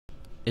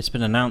It's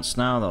been announced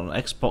now that on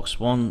Xbox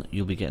One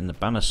you'll be getting the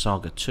Banner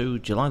Saga 2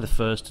 July the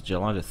 1st to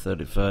July the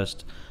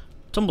 31st,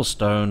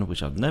 Tumblestone,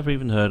 which I've never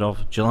even heard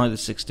of, July the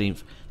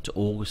 16th to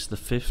August the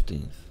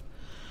 15th.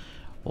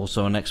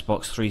 Also on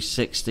Xbox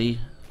 360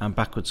 and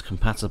backwards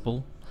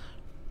compatible,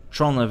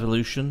 Tron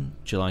Evolution,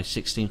 July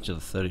 16th to the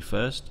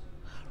 31st,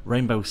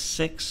 Rainbow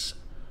Six,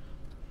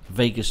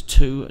 Vegas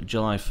 2,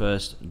 July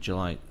 1st and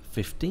July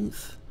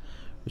 15th,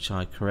 which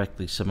I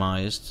correctly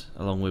surmised,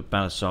 along with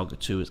Banner Saga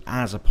 2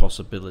 as a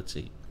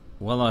possibility.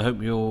 Well, I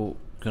hope you're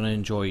going to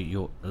enjoy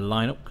your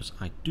lineup, because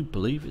I do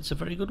believe it's a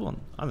very good one.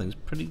 I think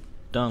it's pretty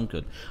darn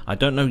good. I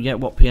don't know yet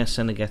what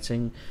PSN are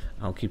getting.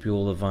 I'll keep you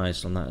all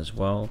advised on that as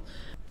well.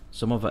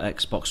 Some other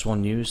Xbox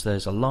One news: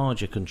 there's a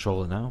larger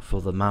controller now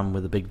for the man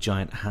with the big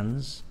giant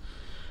hands,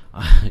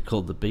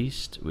 called the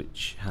Beast,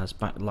 which has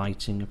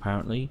backlighting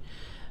apparently,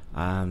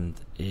 and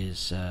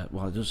is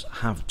well, it does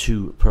have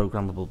two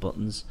programmable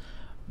buttons.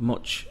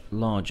 Much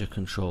larger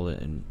controller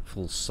in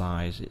full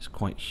size. It's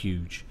quite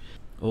huge.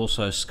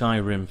 Also,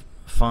 Skyrim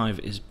 5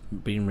 is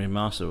being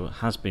remastered, or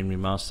has been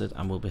remastered,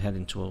 and will be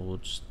heading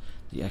towards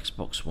the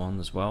Xbox One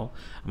as well.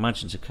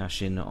 Imagine to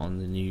cash in on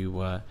the new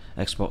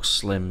Xbox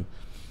Slim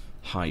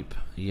hype.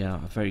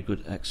 Yeah, a very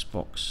good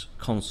Xbox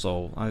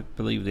console. I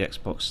believe the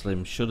Xbox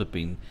Slim should have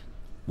been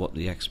what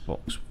the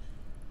Xbox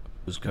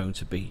was going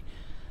to be.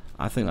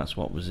 I think that's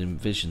what was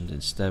envisioned.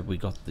 Instead, we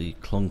got the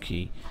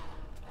clunky,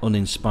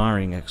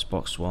 uninspiring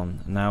Xbox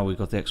One. Now we've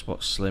got the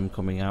Xbox Slim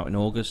coming out in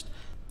August.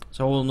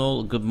 So all in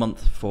all, a good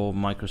month for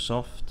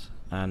Microsoft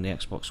and the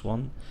Xbox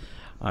One.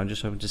 I'm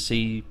just hoping to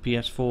see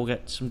PS4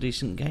 get some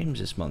decent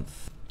games this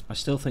month. I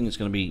still think it's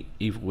going to be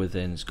Evil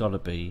Within. It's got to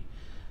be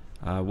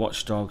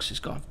Watch Dogs.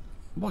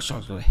 Watch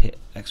Dogs got to hit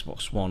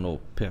Xbox One or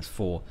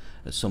PS4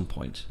 at some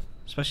point,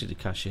 especially to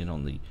cash in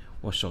on the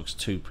Watch Dogs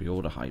 2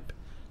 pre-order hype.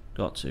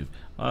 Got to.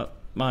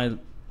 My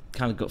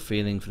kind of gut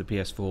feeling for the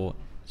PS4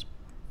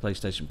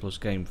 PlayStation Plus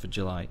game for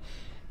July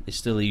is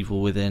still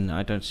Evil Within.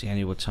 I don't see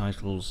any other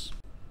titles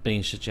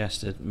being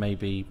suggested.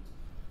 Maybe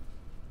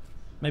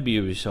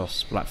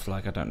Ubisoft's Black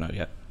Flag, I don't know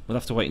yet. We'll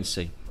have to wait and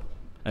see.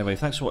 Anyway,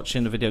 thanks for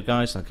watching the video,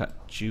 guys. I'll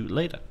catch you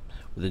later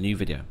with a new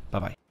video. Bye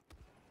bye.